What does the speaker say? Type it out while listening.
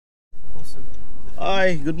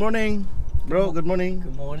Hi, good morning, bro. Good morning.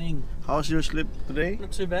 Good morning. How's your sleep today?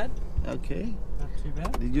 Not too bad. Okay. Not too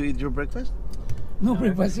bad. Did you eat your breakfast? No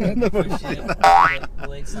breakfast yet. No We'll eat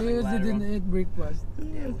something Seriously later didn't on. eat breakfast.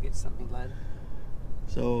 Yeah, we'll get something later.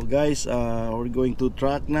 So guys, we're going to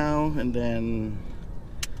track now and then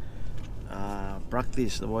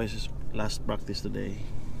practice. The boys' last practice today.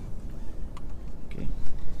 Okay.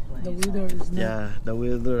 The weather is not. Yeah, the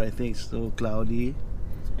weather I think is so cloudy.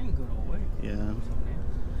 It's been good all week. Yeah.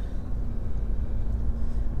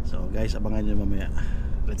 So guys, abangan nyo mamaya.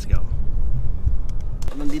 Let's go.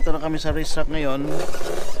 Nandito na kami sa racetrack ngayon.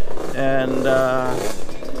 And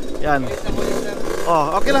yan.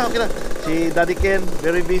 Oh, okay lang, okay lang. Si Daddy Ken,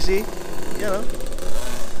 very busy. Yan oh.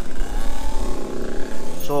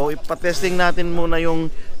 So ipatesting natin muna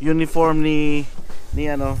yung uniform ni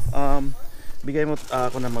ano, bigay mo,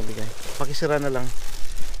 ako na magbigay. Pakisira na lang.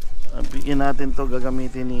 Bigyan natin to,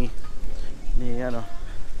 gagamitin ni ano,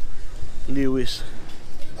 Lewis.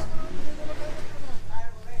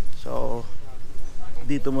 So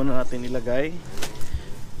dito muna natin ilagay.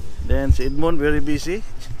 Then si Edmond, very busy.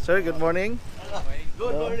 Sir, good morning.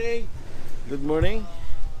 Good morning. Good morning.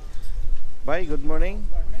 Bye, good morning.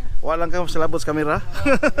 Walang ka sa labos kamera.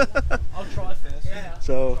 I'll try first. Yeah.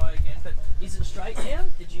 So Try again. But is it straight now?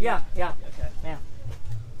 Did you? Yeah. Okay. Now.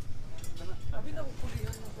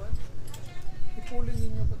 Ipulin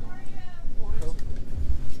ninyo pa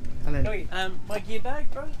alin? My gear bag,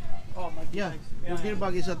 bro. Oh, my gear Yeah, bag. your gear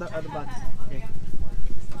bag is at the back. Okay.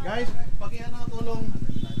 Guys, pakiano tulong.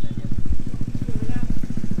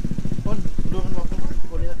 Tulungan mo ako.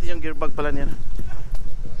 Kunin natin yung gear bag pala niya.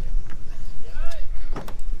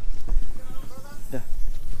 Yeah.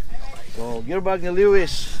 So, gear bag ni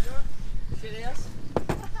Lewis.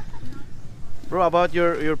 Bro, about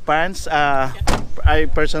your pants, I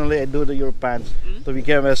personally do your pants to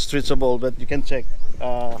become a stretchable, but you can check.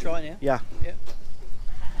 Try now. Yeah. Yeah.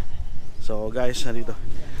 So guys, nandito.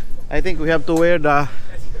 I think we have to wear the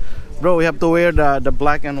we have to wear the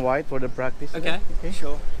black and white for the practice. Okay.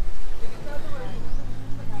 Sure.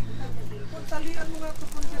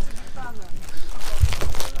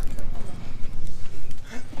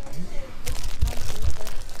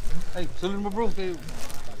 Hey, sulun mo bro.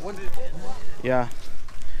 Yeah.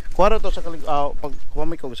 Kuwara to sa pag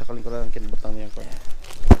kumamay ko sa kalingkuran kinabutang niya ko.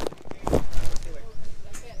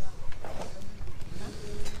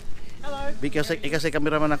 Hello. Because ikasay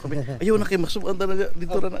cameraman ako. Ayaw na kay masuban talaga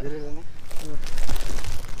dito ra na.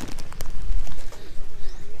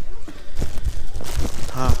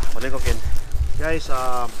 Balik ko Ken. Guys,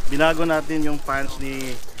 binago natin yung pants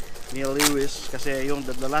ni Lewis kasi yung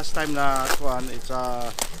the last time na kuan, it's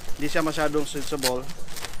hindi siya masyadong stretchable.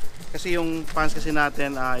 Kasi yung pants kasi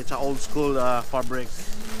natin, it's a old school fabric.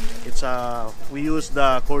 It's we use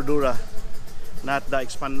the cordura, not the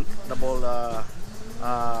expandable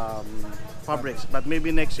fabrics. But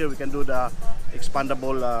maybe next year we can do the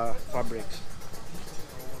expandable fabrics.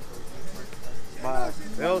 But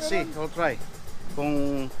we'll see, we'll try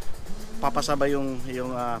kung papasabay yung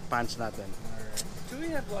pants natin. Do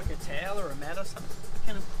we have like a towel or a mat or something?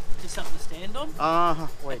 Kind of just something to stand on?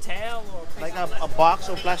 Wait. A towel or a piece Like of a box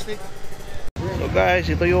of plastic. So guys,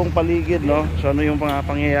 ito yung paligid, no? So ano yung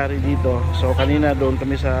pangyayari dito? So kanina doon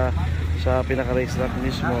kami sa pinaka-race track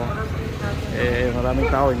mismo. Maraming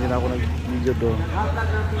tao, hindi na ako nag-video doon.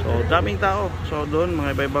 So daming tao. So doon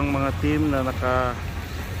mga iba-ibang mga team na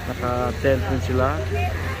naka-tent din sila.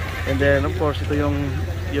 And then of course ito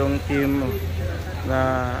yung team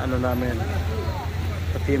na ano namin.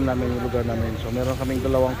 Sa team namin, yung lugar namin. So meron kaming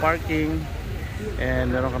dalawang parking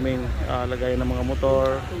and meron kaming lagayan ng mga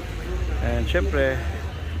motor, and syempre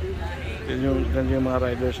yun yung mga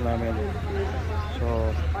riders namin.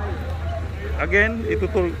 So again,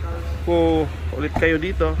 itutulog ko ulit kayo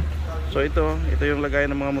dito. So ito yung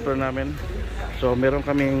lagayan ng mga motor namin. So meron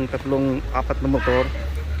kaming apat na motor.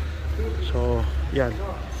 So yan.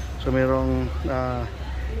 So merong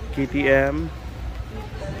KTM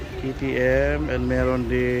and meron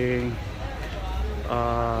ding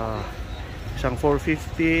isang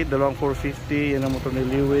 450, dalawang 450, yan ang motor ni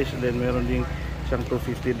Lewis, and then meron ding isang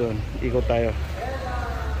 250 doon. Ikot tayo.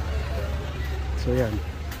 So yan.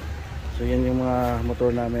 So yan yung mga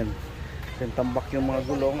motor namin. Then tambak yung mga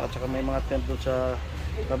gulong at saka may mga tent doon sa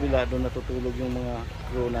kabila, doon natutulog yung mga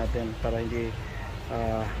crew natin para hindi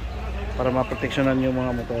para maproteksyonan yung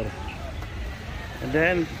mga motor. And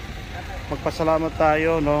then magpasalamat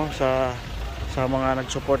tayo, no, sa mga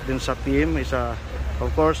nag-support din sa team. Isa of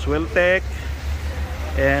course Welltech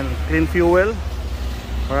and Clean Fuel.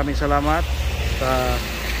 Maraming salamat sa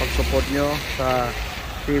pag-support nyo sa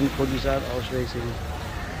Team Kojiesan Ozracing.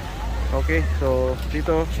 Okay, so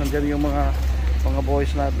dito nandiyan yung mga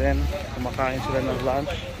boys natin, kumakain sila ng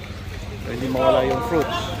lunch. So hindi mawala yung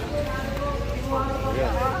fruits.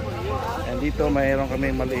 Ayan. And dito mayroon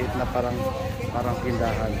kami maliit na parang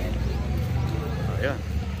tindahan. Ayan.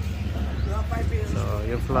 So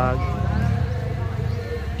yung flag.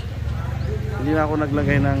 Hindi na ako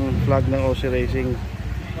naglagay ng flag ng Ozracing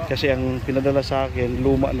kasi ang pinadala sa akin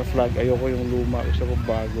luma na flag. Ayoko yung luma, gusto ko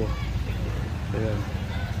bago. Ayan.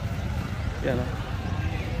 Yan o.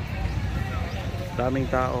 Daming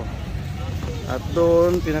tao. At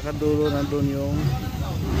doon, pinakadulo, nandun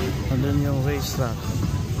yung racetrack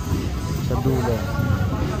sa dulo.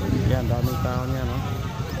 Yan, daming tao niya, no?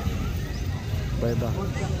 Iba-iba.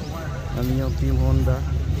 Nandun yung Team Honda,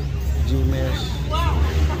 GMS,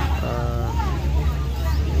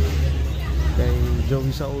 kay Joey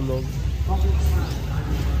sa ulog,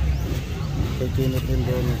 kay Kenneth din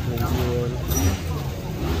doon, kay Stewart.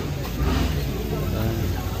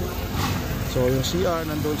 So yung CR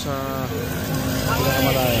nandun sa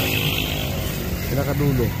pinakamalaya,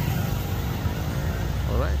 pinakadulo.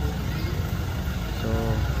 Alright. So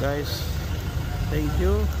guys, thank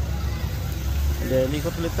you. And then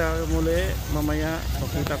ikot ulit tayo muli mamaya.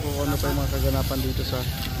 Makita ko kung ano pa yung mga kaganapan dito sa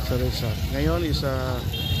resort. Ngayon is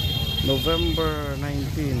November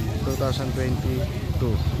 19, 2022.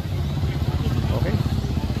 Okay.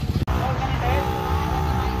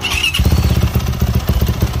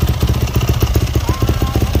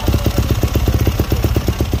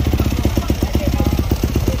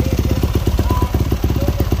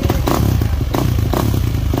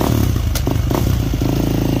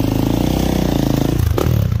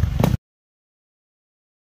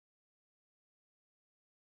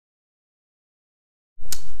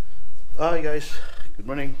 Hi guys, good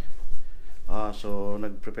morning. So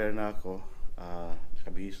nag-prepare na ako,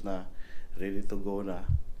 nakabihis na, ready to go na.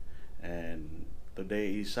 And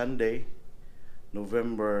today is Sunday,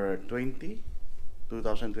 November 20,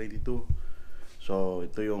 2022. So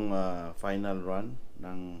ito yung final run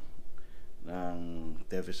ng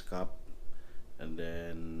Davis Cup. And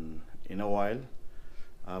then in a while,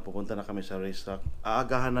 pupunta na kami sa racetrack.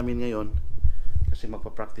 Aagahan namin ngayon kasi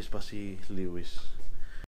magpa-practice pa si Lewis.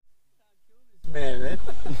 Man.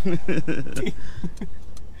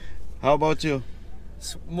 How about you?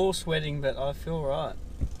 More sweating, but I feel right.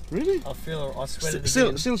 Really? I sweated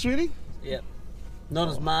Still again. sweating? Yep. Not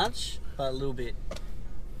as much, but a little bit.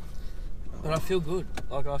 But I feel good.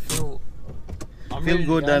 Like I'm Feel ready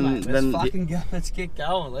good to go, and mate. then Let's fucking go. Let's get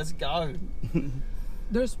going. Let's go.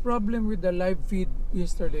 There's problem with the live feed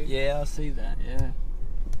yesterday. Yeah, I see that. Yeah.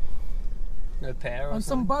 No power. Or And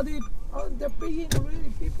something? somebody, they're paying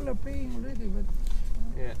already. People are paying already, but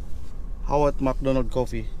Yeah. How at McDonald's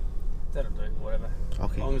coffee? That'll do. Whatever.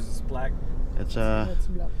 Okay. As long as it's black. It's that's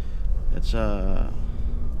black.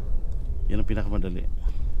 yan ang pinakamadali.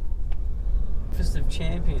 Breakfast of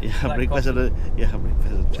champions. Yeah, black breakfast coffee.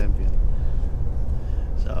 breakfast of champion.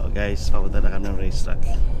 So guys, papunta na kami ng racetrack.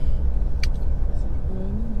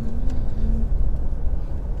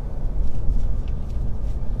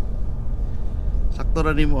 Sakto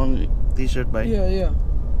rin mo ang t-shirt ba? Yeah.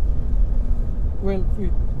 Well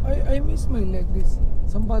fit. I miss my leg.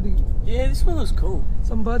 Somebody Yeah, this one looks cool.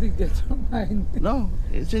 get on mine. No,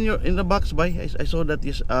 it's in the box by. I saw that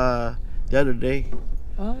the other day.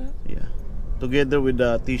 Yeah. Together with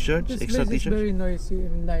the t-shirts, This extra place is t-shirts. very noisy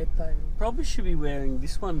in night time. Probably should be wearing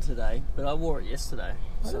this one today, but I wore it yesterday,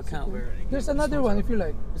 so I that's can't okay. wear it again. There's This another one's one if you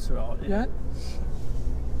like. It's alright. Yeah.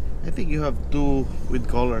 I think you have two with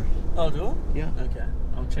collar. Oh, do I? Yeah. Okay,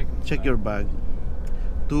 I'll check. Check your bag.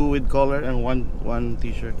 Two with collar and one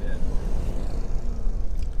t-shirt. Yeah.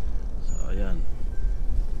 So ayan.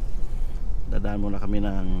 Dadaan muna kami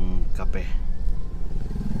ng kape.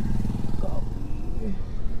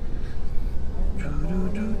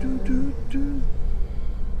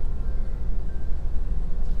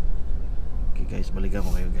 Okay guys, balikan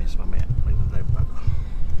ko kayo guys mamaya. Mag-drive pa ako.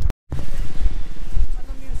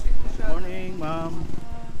 Good morning, ma'am.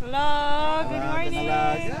 Hello, good morning.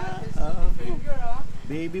 Talaga.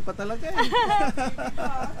 Baby pa talaga eh.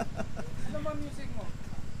 Ano ba music mo?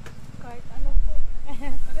 Kahit ano po.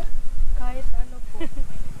 Kahit ano po.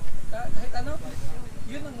 Kahit ano?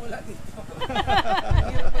 Yun ang wala dito.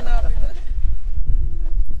 Hirap hanapin na.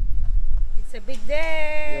 It's a big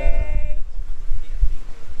day.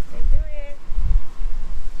 Let's do it.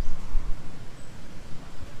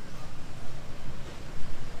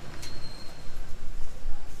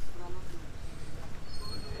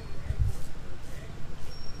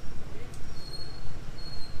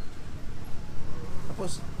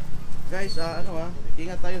 Tapos guys,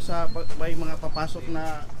 ingat tayo sa may mga papasok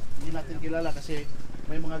na hindi natin kilala kasi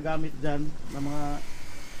may mga gamit dyan na mga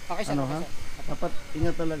Okay, sir. ano Okay, ha? sir. Dapat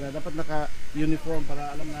ingat talaga, dapat naka-uniform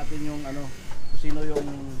para alam natin yung ano, kung sino yung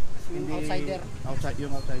hindi outsider.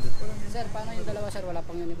 Yung outsider. Sir, paano yung dalawa, sir? Wala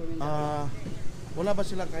pang uniform yung dalawa. Wala ba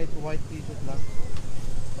sila kahit white t-shirt lang?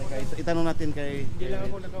 Kahit, itanong natin kay Hindi lang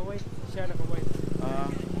ako naka-white, siya naka-white.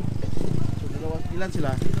 so dalawa, ilan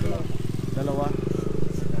sila? Dalawa.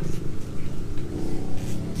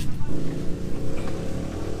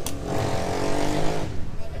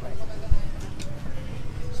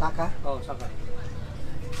 Saka? Oh, saka.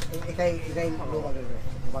 Ikay luwag.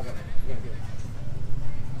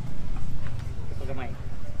 Pagamay.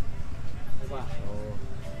 Diba? So,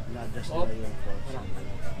 na-adjust nila yung force.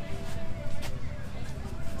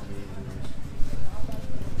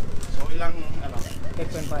 So ilang ano?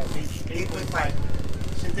 8.5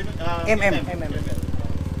 centimeter mm.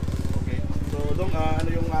 Okay. So dong ano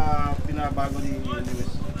yung pinabago ni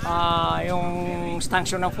Lewis? Yung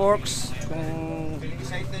stanchion ng forks, yung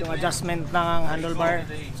adjustment ng handlebar,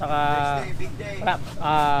 saka wala,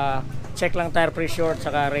 check lang tire pressure,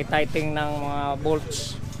 saka retightening ng mga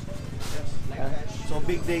bolts. So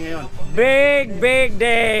big day ngayon. Big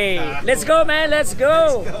day! Let's go, man! Let's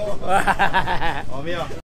go! Oh, Mio.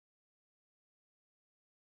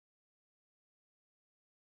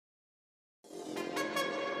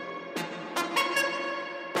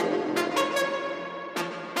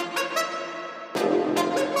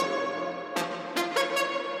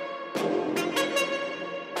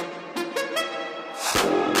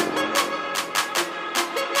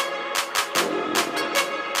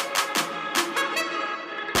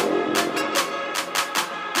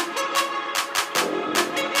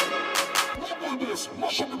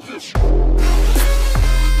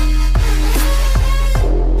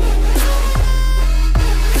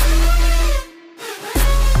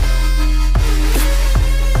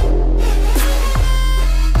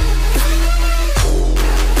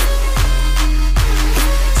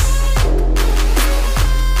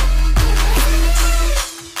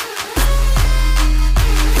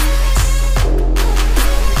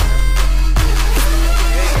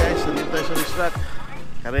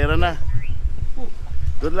 Karera na.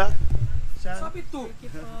 Good luck. Sapit to.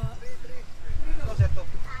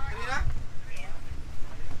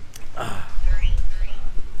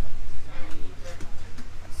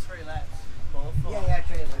 Yeah,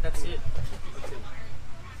 trailer. That's it.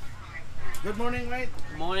 Good morning, mate.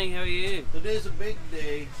 Morning, how are you? Today is a big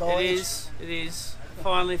day. So It is.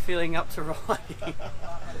 Finally feeling up to riding.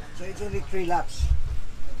 So it's only 3 laps.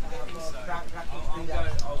 Practice 3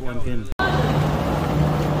 laps. One pin.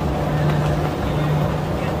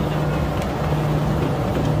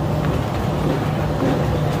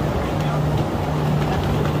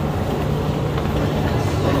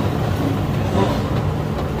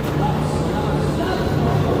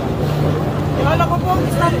 Kala ko po,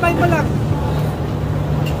 standby pa lang.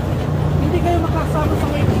 Hindi kayo makasama sa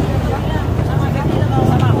may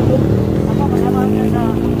Sama ako. Ako, kasama ako sa...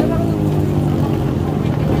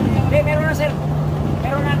 Hindi, meron na, sir.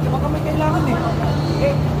 Meron na. Baka may kailangan eh.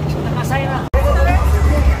 Okay, nakasaya na.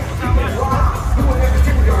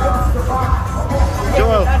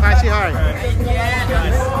 Joel, hi, say hi.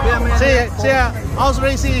 Say,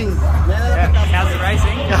 Ozracing. How's the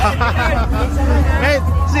racing? Mate,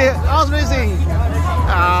 say, Ozracing.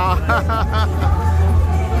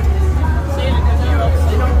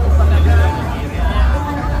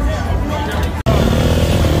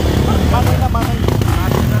 Mamay na, mamay.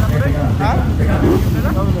 Ha?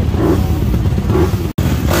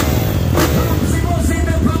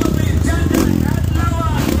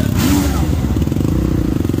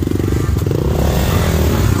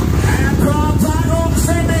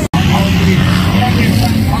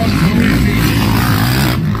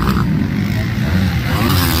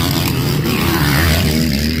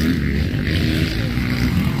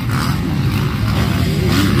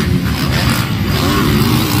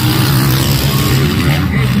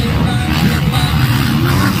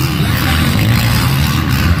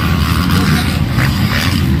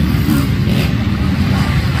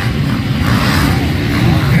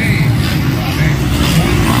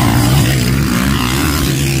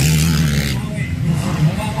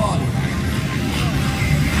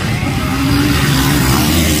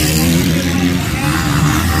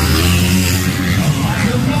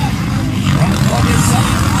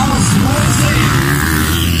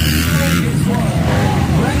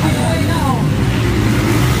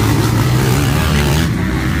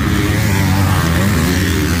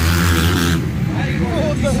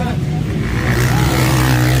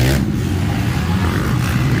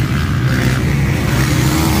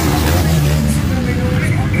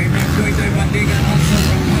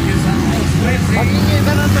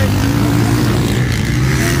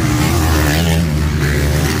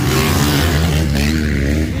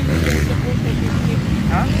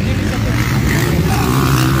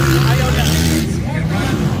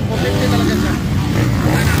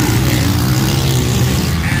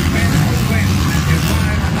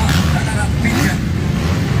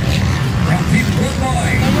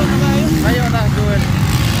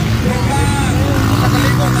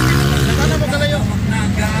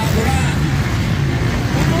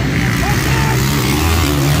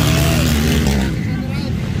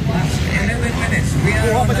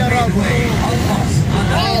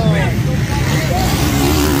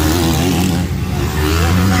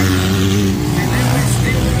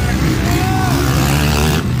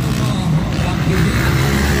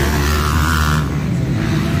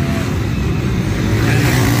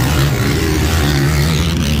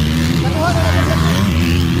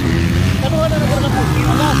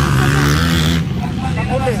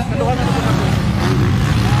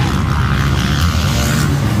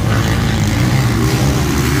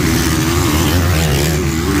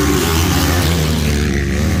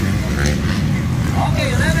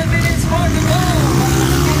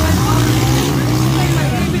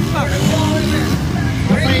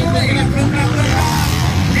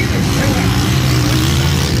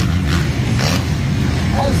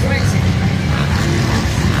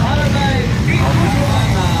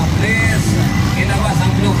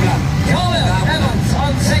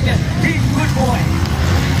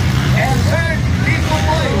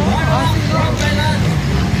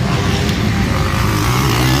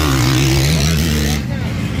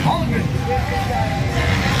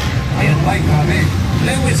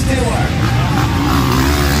 Lewis Stewart.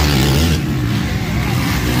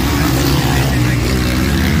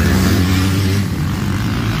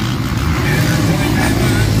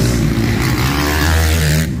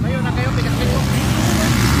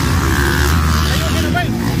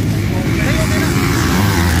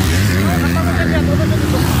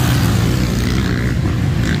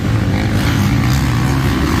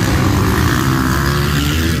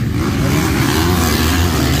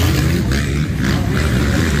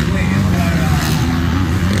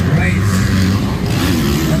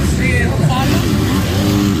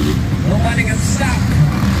 Nobody can stop.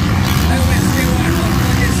 Lewis Stewart of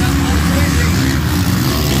Kojiesan Ozracing.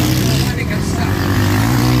 Nobody can stop.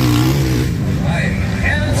 Right.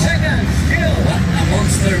 And second, still a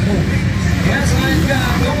monster move. Yes, and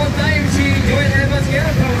one time si Joel Evans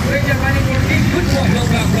here from Stranger Running for Team. Good job. Block.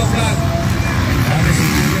 Block.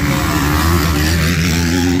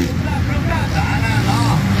 Daanan,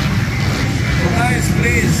 oh. So guys,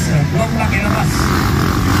 please, block ilabas.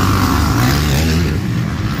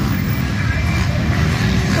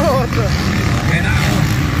 Okay na ako.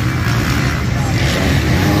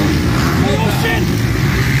 Motion!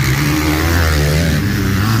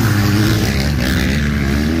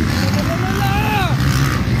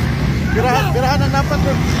 Girahan ang dapat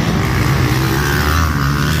doon.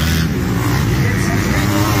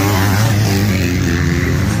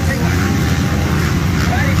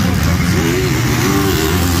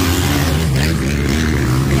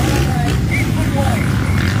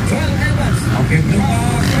 Okay, blue bar.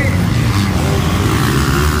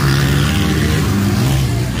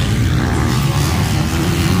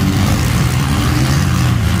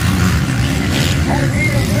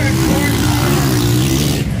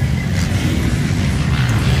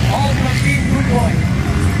 All from Team Good Boy.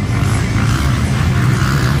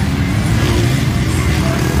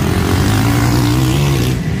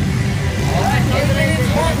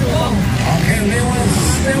 Okay, Lewis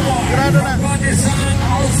Stewart. Kojiesan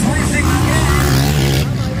Ozracing again.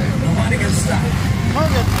 Nobody can stop. Oh,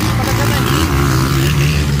 yan. Patagkan na.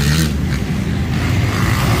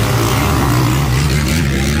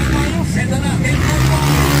 Ito na, Team Good Boy.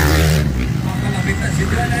 Makalapit na si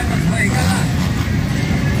Joel Evans. Mahiga na.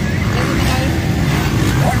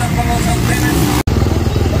 Or ng pangosang tennis.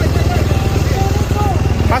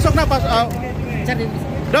 Pasok na,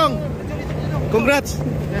 Dong, congrats.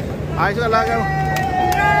 Ayos na alaga mo.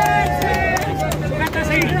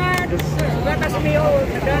 Gata sa Mio,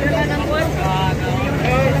 nagdala ng buwan.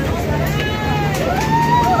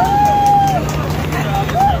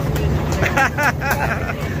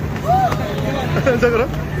 Siguro?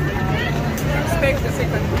 Respect the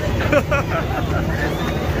second.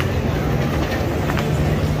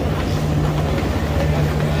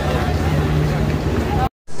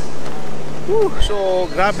 So,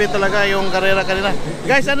 grabe talaga yung karera kanina.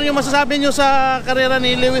 Guys, ano yung masasabi nyo sa karera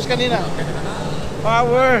ni Lewis kanina?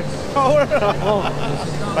 Power!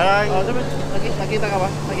 Parang, nakita ka ba?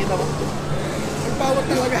 Nakita mo? Magpawat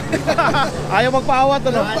talaga. Ayaw magpaawat,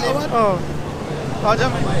 ano? Magpaawat? Oo. Oh,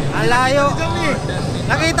 dyan. Ang layo.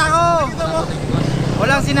 Nakita ko.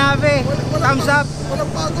 Walang sinabi. Thumbs up.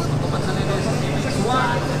 Walang pagod.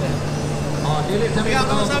 Ikaw,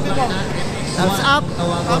 ano sabi mo? Thumbs up.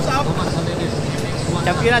 Thumbs up.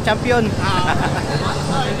 Champion na, champion.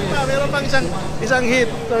 Meron pang isang hit.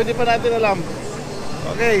 So, hindi pa natin alam.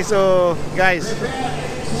 Okay, so, guys.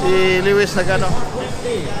 Si Lewis nagano?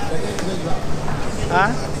 Ha?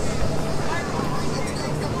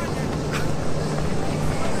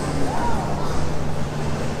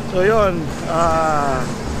 So, yun.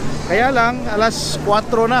 Kaya lang, alas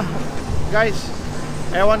 4 na. Guys,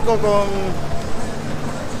 ewan ko kung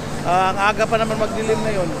ang aga pa naman magdilim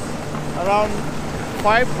na yun. Around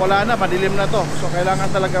 5, wala na, madilim na to. So kailangan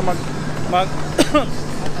talaga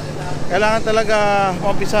kailangan talaga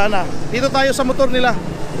umpisa na. Dito tayo sa motor nila.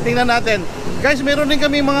 Tingnan natin. Guys, meron din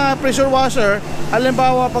kami mga pressure washer.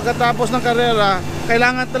 Halimbawa, pagkatapos ng karera,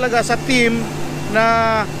 kailangan talaga sa team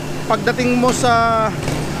na pagdating mo sa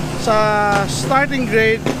starting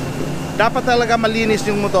grade, dapat talaga malinis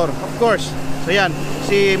yung motor. Of course. So yan,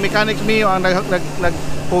 si Mechanics Mio ang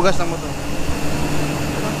naghugas ng motor.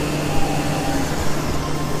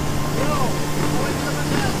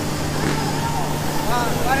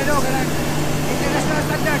 Paano daw, ganun? International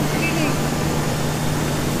standard, cleaning.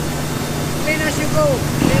 Clean as you go.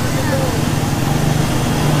 Clean as you go.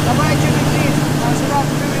 Kabay, check and clean. Sarap,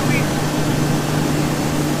 every week.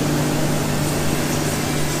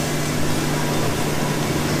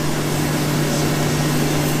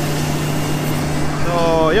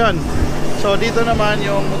 So, yun. So, dito naman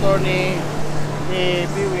yung motor ni ni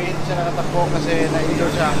Piwi, hindi siya nakatakbo kasi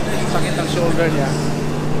na-injure siya, sakit ng shoulder niya.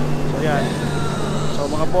 So yan.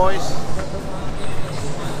 So mga boys,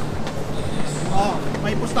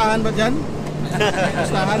 May pustahan ba dyan?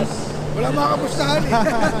 Pustahan? Wala makapustahan eh.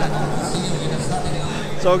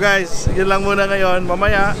 so guys, yun lang muna ngayon.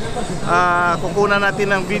 Mamaya, kukunan natin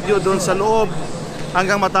ng video doon sa loob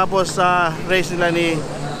hanggang matapos sa race nila ni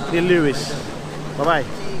Lewis.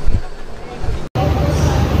 Bye-bye.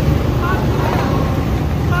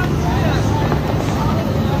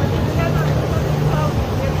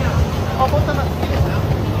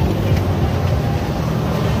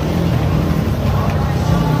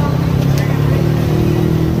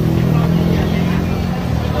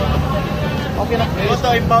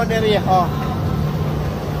 Ito, impound area.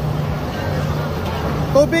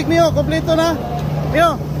 Tubig niyo, kompleto na.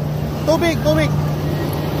 Niyo, tubig.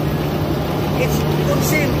 It's good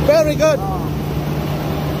scene. Very good.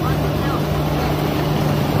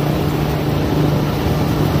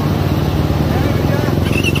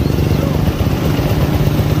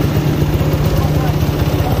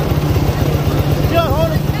 Yeah,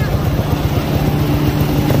 hold it.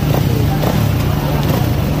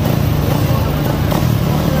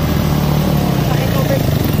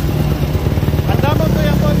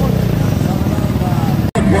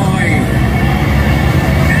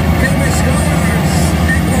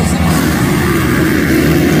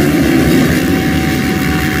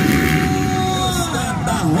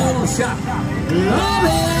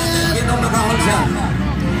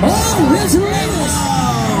 Oh, it's Lewis!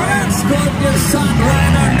 It's Kojiesan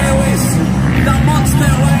rider Lewis, the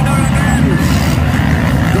monster rider again.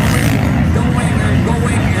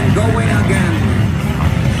 Going again.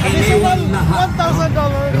 Iniwan lahat.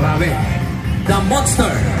 $1,000. Grabe. The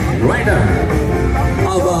monster rider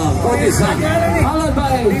of Kojiesan. Followed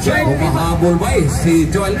by Umahabol ba si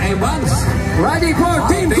Joel Evans. Ready for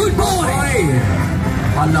Team Good Boy.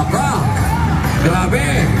 Alaka.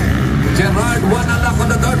 Grabe. Gerard won a lap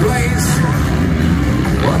on the third race.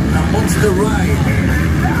 What a monster ride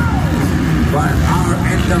by our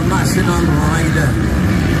international rider.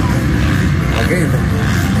 Okay.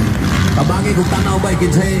 Kabangi kung tanaw ba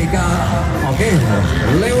ikinsay ka. Okay.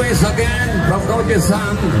 Lewis again from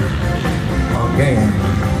Kojiesan. Okay.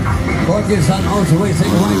 Kojiesan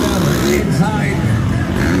Ozracing rider inside.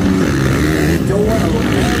 Joel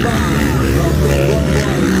Evans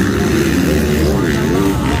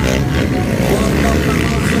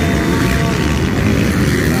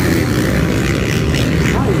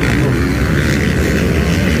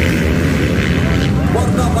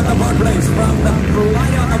from the place from the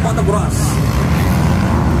Lion of Motocross.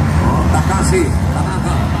 Takasi,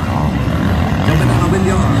 Tanaka, Jumena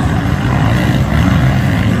Nabilyon.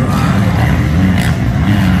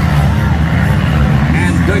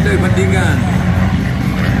 And Doy Bandingan.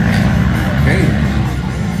 Okay.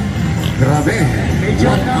 Grabe.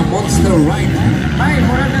 What a monster ride. Ay,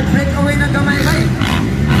 mura nag-breakaway na gamay kay.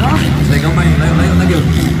 No? Say gamay, layo na yun.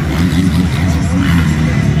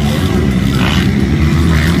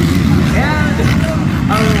 And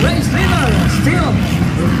a race leader still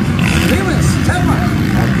Lewis Temper.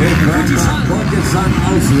 Okay, Kojiesan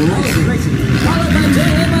Ozracing. Followed by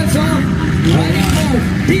Joel Evans of riding for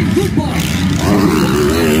Team Good Boy.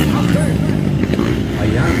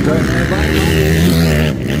 Ayan, Joel Evans.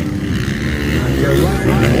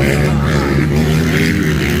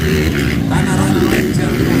 Tanaran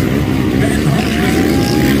Ranger. Ben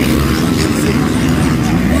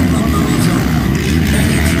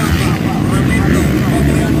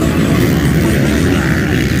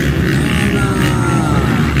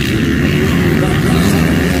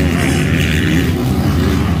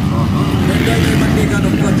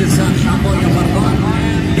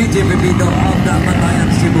DJ Pepito of the Batayan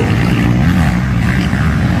Cebu.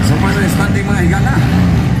 So mana standing mga higala?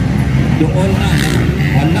 Doon na.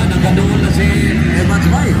 Wala, nagkadoon na si Evans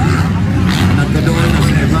Bay. Nagkadoon na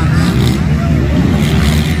si Evans.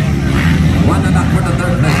 One and up for the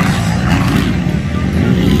third place.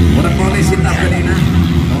 Wala po ulit sit up kanina.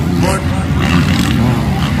 Fourth.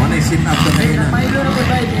 Wala sit up kanina. May doon ako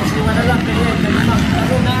tayo. Kasi wala lang kanina.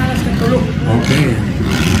 Ako naalas ng tulog. Okay.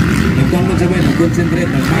 Nagkong sa way, concentrate,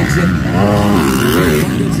 mindset.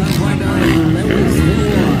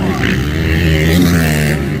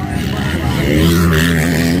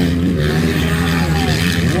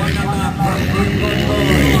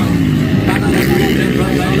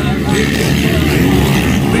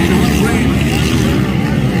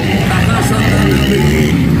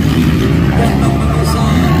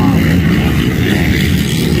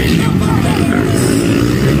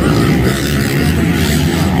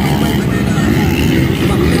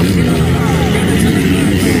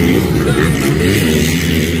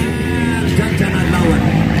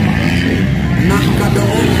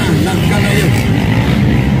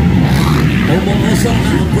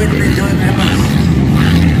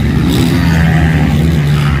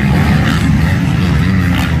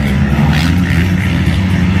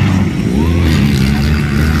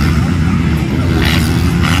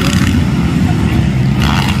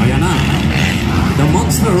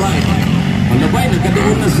 Ay,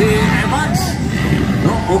 nagkadoon na si Evans.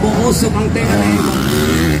 No, umuusok ang tenga ni Evans.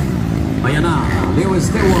 Ayan na, Lewis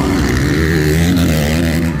Stewart.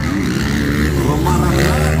 Romarang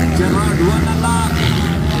Gerard, wala lang.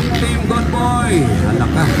 Team God Boy. Hala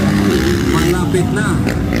ka, malapit na.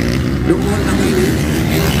 Doon na ngayon.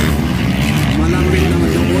 Malapit na,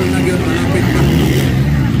 doon na yun, malapit na.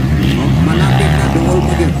 Oh, malapit na, doon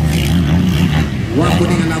pa yun. Wapo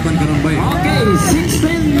ni ngalaban ka rin ba yun? Okay,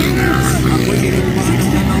 16 minutes. Ako'y dinumpangan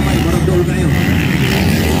ng nanamay, parang doon kayo.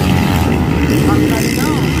 Ang ganda.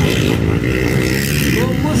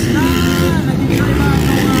 Bumos na. Naging kaiba ang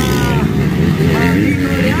mga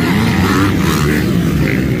dito yan.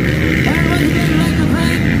 And once again, like to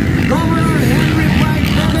thank Governor Henry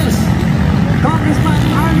White Dennis, Congressman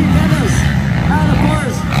Arnie Dennis, and of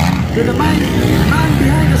course, to the man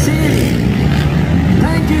behind the scene.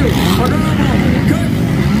 Thank you, Honorable Kurt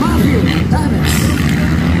Matthew Dennis,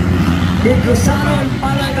 Kojiesan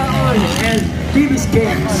Palagaon, and Kivis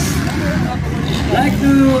Kings. Like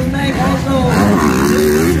to thank also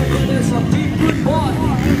the Team Good Boy.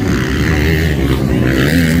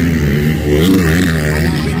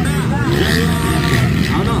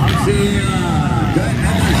 Ano, si John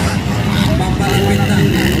Evans, papalapit na.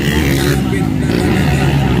 Malapit na.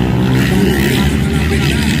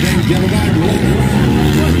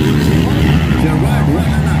 Gerard,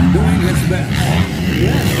 wala na. Doing his best.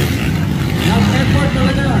 Yes. Nag-effort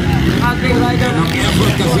talaga. Ating rider.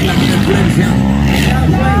 Nag-effort kasi nag-influence siya.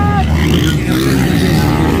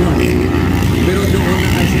 Pero doon na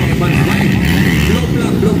kasi Evans. Block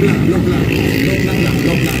lang. Block lang.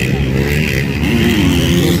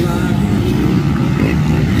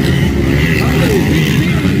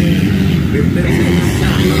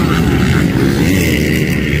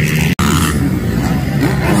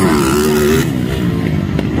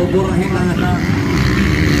 Buburahin lang ata.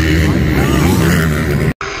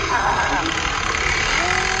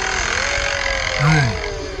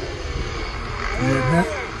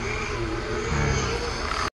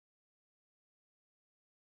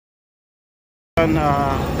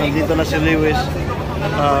 Nandito na si Lewis.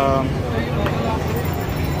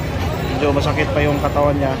 Medyo masakit pa yung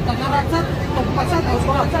katawan niya.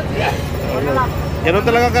 Ganun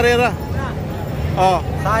talaga karera. Oh,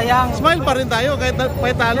 Sayang. smile pa rin tayo kahit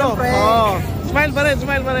may talo. Oh, smile pa rin.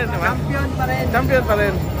 Diba? Champion pa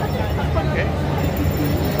rin. Okay.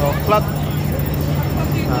 So, flat.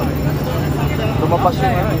 Lumabas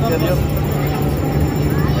yung interior.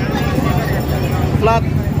 Flat.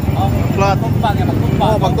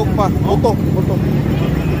 Oh, magtugpa. Buto.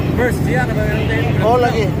 First, yeah, Oh,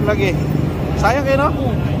 lagi. Sayang kayo, no?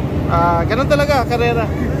 Ganun talaga, karera.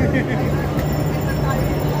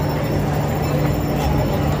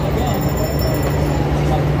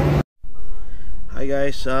 Hi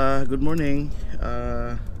guys, good morning.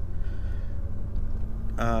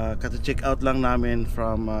 Kata check out lang namin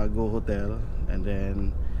from Go Hotel, and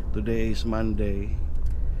then today is Monday,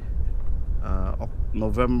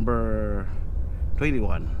 November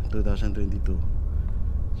 21, 2022.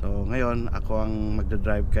 So ngayon ako ang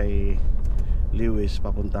magdadrive kay Lewis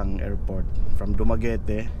papuntang airport from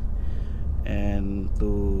Dumaguete and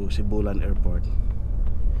to Sibulan Airport.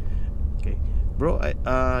 Okay, bro,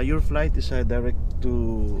 your flight is direct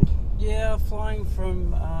to... Yeah, flying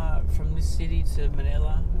from this city to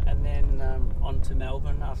Manila and then on to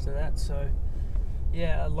Melbourne after that. So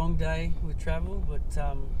yeah, a long day with travel, but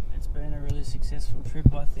it's been a really successful trip.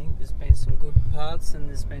 I think there's been some good parts and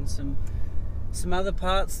there's been some other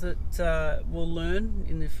parts that we'll learn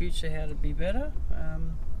in the future how to be better.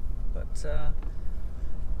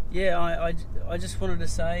 Yeah, I just wanted to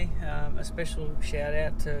say a special shout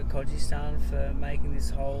out to Kojiesan for making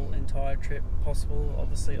this whole entire trip possible.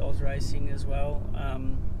 Obviously Ozracing as well.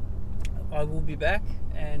 I will be back,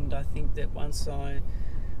 and I think that once I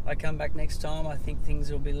come back next time, I think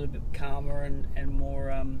things will be a little bit calmer and more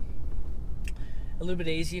a little bit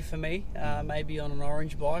easier for me. Maybe on an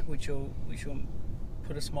orange bike, which will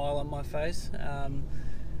put a smile on my face.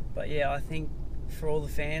 But yeah, I think for all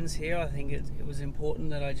the fans here, I think it was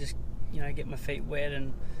important that I just get my feet wet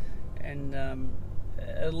and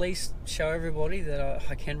at least show everybody that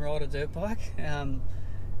I can ride a dirt bike. And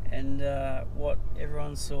what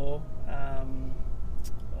everyone saw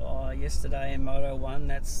yesterday in Moto 1,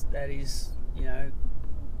 that is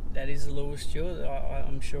the Lewis Stewart.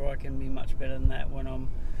 I'm sure I can be much better than that when I'm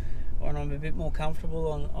a bit more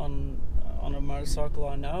comfortable on a motorcycle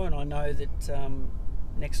I know, and I know that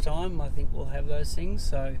next time I think we'll have those things.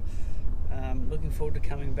 So looking forward to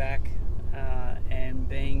coming back and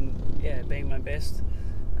being my best,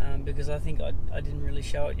 because I think I didn't really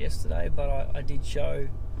show it yesterday, but I did show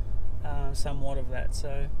somewhat of that.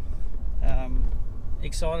 So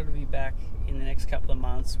excited to be back in the next couple of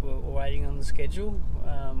months. We're waiting on the schedule.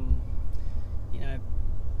 You know,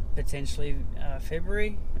 potentially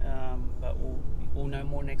February, but we'll know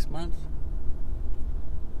more next month.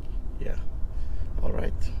 Yeah. All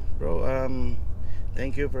right, bro.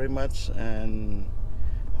 Thank you very much, and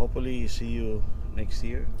hopefully see you next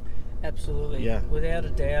year. Absolutely. Yeah. Without a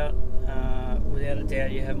doubt,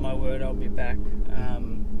 you have my word. I'll be back.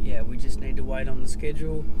 Yeah, we just need to wait on the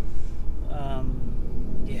schedule.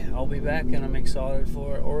 Yeah, I'll be back, and I'm excited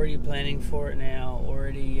for it. Already planning for it now.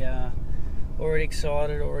 Already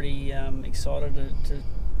excited. Excited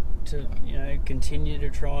to you know, continue to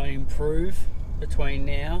try and improve between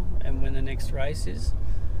now and when the next race is.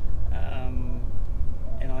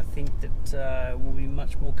 And I think that we'll be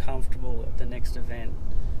much more comfortable at the next event.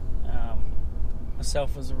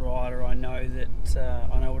 Myself as a rider, I know that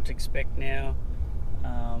I know what to expect now.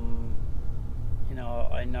 You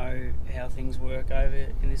know, I know how things work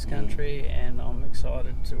over in this country, and I'm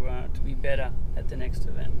excited to be better at the next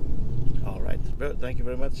event. All right, bro. Thank you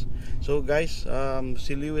very much. So guys,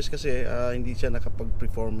 si Lewis kasi hindi siya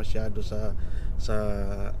nakapag-perform masyado sa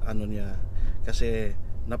ano niya, kasi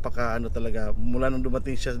napaka ano talaga, mula nung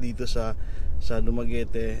dumating siya dito sa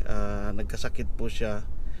Dumaguete, nagkasakit po siya.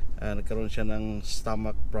 Nagkaroon siya ng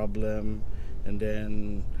stomach problem, and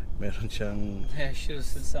then meron siyang Yeah, I should have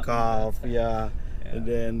said something cough, about that. yeah. And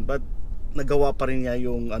then but nagawa pa rin niya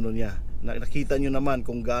yung ano niya. Nakita niyo naman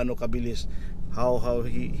kung gaano kabilis how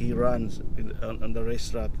he runs on the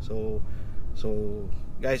racetrack. So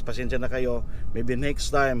guys, pasensya na kayo. Maybe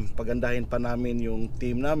next time pagandahin pa namin yung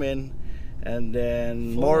team namin, and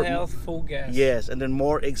then Full more health, full gas. yes, and then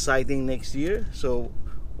more exciting next year. So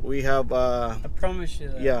we have I promise you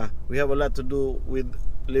that. yeah, we have a lot to do with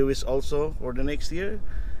Lewis also for the next year.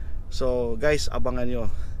 So guys, abangan nyo.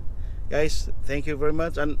 Guys, thank you very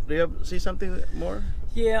much. And do you have say something more?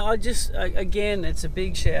 Yeah, again, it's a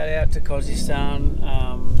big shout out to Kojiesan,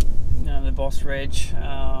 you know, the boss Reg,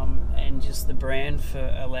 and just the brand for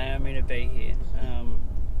allowing me to be here.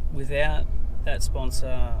 Without that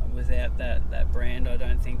sponsor, without that brand, I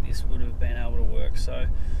don't think this would have been able to work. So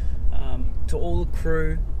to all the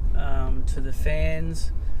crew, to the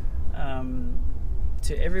fans,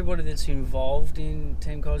 to everybody that's involved in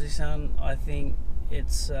Team Kojiesan, I think it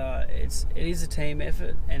is a team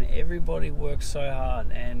effort, and everybody works so hard.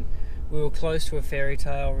 And we were close to a fairy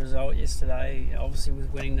tale result yesterday, obviously with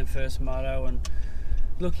winning the first moto and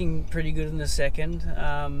looking pretty good in the second.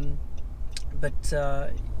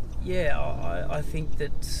 Yeah, I think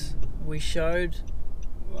that we showed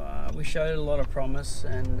a lot of promise,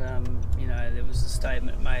 and you know, there was a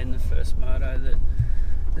statement made in the first moto that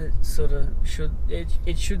sort of should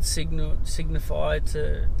signify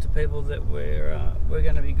to people that we're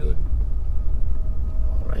going to be good.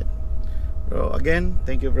 All right, bro. Again,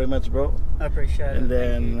 thank you very much, bro. I appreciate And it.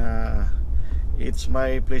 Thank then it's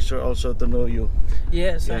my pleasure also to know you. you.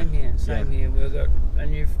 Yeah, same here. We've got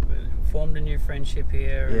formed a new friendship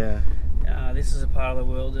here. Yeah. This is a part of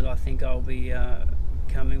the world that I think I'll be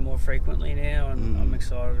coming more frequently now, and I'm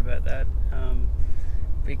excited about that.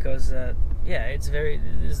 Because yeah,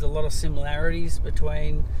 there's a lot of similarities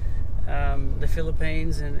between the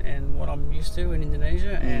Philippines and what I'm used to in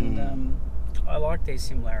Indonesia, and I like these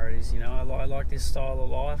similarities. You know, I like this style of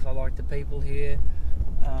life. I like the people here.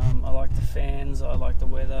 I like the fans. I like the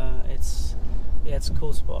weather. It's a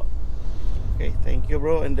cool spot. Okay, thank you,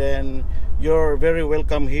 bro. And then you're very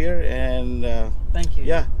welcome here, and Thank you.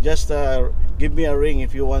 yeah, just give me a ring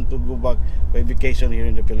if you want to go back by vacation here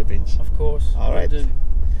in the Philippines. Of course. All right. Will do.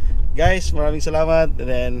 Guys, maraming salamat, and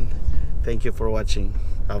then thank you for watching.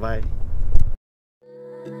 Bye-bye.